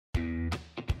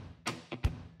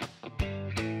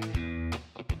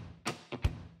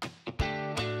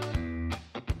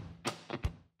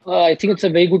I think it's a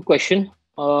very good question.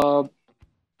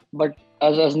 But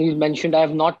as Neil mentioned, I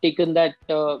have not taken that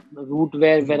route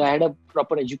where I had a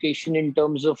proper education in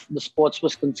terms of the sports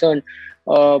was concerned.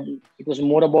 It was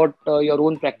more about your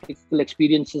own practical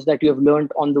experiences that you have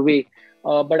learned on the way.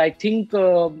 But I think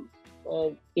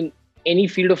in any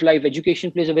field of life,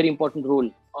 education plays a very important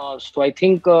role. So I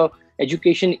think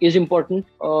education is important.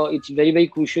 It's very, very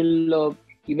crucial,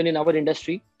 even in our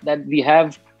industry, that we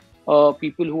have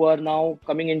people who are now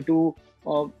coming into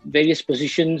various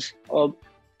positions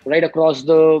right across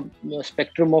the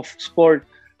spectrum of sport.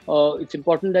 It's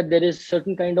important that there is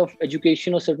certain kind of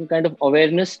education or certain kind of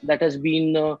awareness that has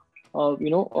been, they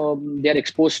are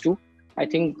exposed to. I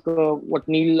think what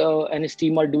Neil and his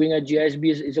team are doing at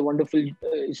GISB is a wonderful,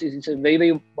 is a very,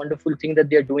 very wonderful thing that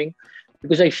they are doing,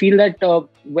 because I feel that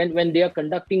when they are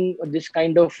conducting this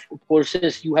kind of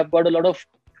courses, you have got a lot of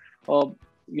uh,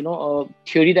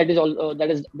 theory that is all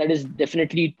that is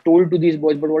definitely told to these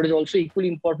boys. But what is also equally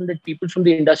important, that people from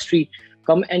the industry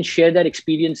come and share their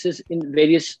experiences in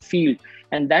various fields,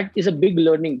 and that is a big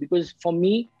learning. Because for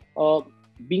me,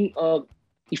 being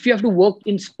if you have to work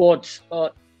in sports,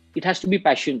 it has to be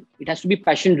passion. It has to be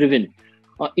passion driven.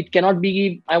 It cannot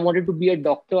be, I wanted to be a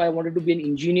doctor, I wanted to be an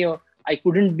engineer, I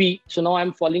couldn't be, so now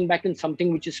I'm falling back in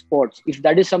something which is sports. If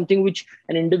that is something which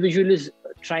an individual is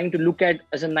trying to look at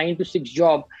as a 9 to 6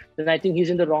 job, then I think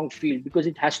he's in the wrong field, because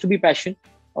it has to be passion.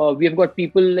 We have got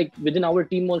people like within our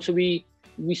team also. We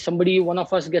somebody, one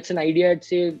of us gets an idea at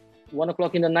say 1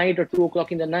 o'clock in the night or 2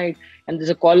 o'clock in the night, and there's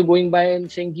a call going by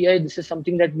and saying, yeah, this is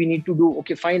something that we need to do.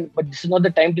 Okay, fine, but this is not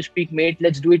the time to speak, mate.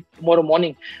 Let's do it tomorrow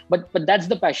morning. But that's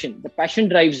the passion. The passion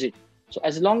drives it. So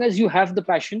as long as you have the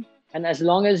passion, and as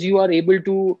long as you are able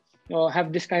to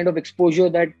have this kind of exposure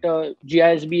that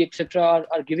GISB etc.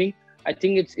 Are giving, I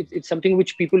think it's something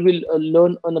which people will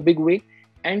learn in a big way.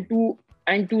 And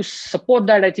to support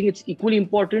that, I think it's equally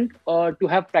important to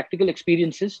have practical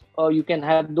experiences. You can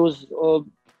have those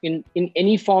in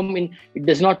any form. It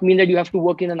does not mean that you have to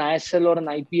work in an ISL or an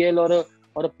IPL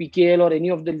or a PKL or any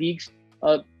of the leagues.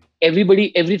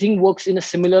 Everything works in a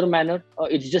similar manner.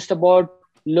 It's just about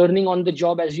learning on the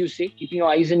job, as you say, keeping your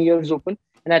eyes and ears open.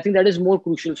 And I think that is more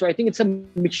crucial. So I think it's a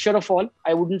mixture of all.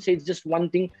 I wouldn't say it's just one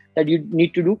thing that you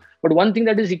need to do, but one thing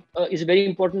that is very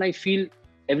important, I feel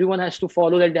everyone has to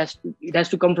follow, that it has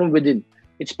to come from within.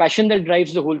 It's passion that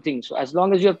drives the whole thing. So as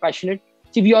long as you're passionate,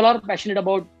 see, we all are passionate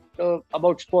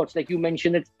about sports. Like you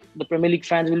mentioned, that the Premier League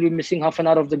fans will be missing half an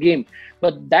hour of the game,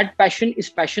 but that passion is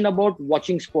passion about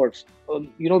watching sports.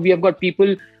 We have got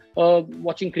people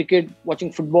watching cricket,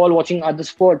 watching football, watching other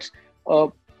sports, uh,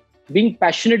 being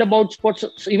passionate about sports.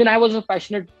 So even I was a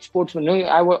passionate sportsman.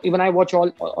 Even I watch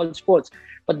all sports,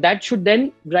 but that should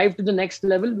then drive to the next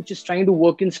level, which is trying to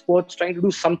work in sports, trying to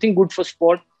do something good for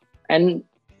sport. And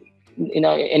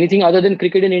anything other than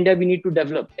cricket in India, we need to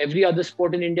develop. Every other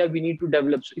sport in India, we need to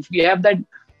develop. So if we have that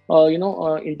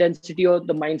intensity or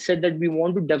the mindset that we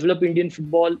want to develop Indian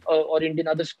football or Indian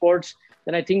other sports,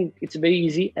 then I think it's very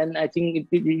easy, and I think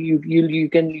you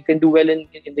can do well in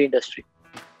the industry.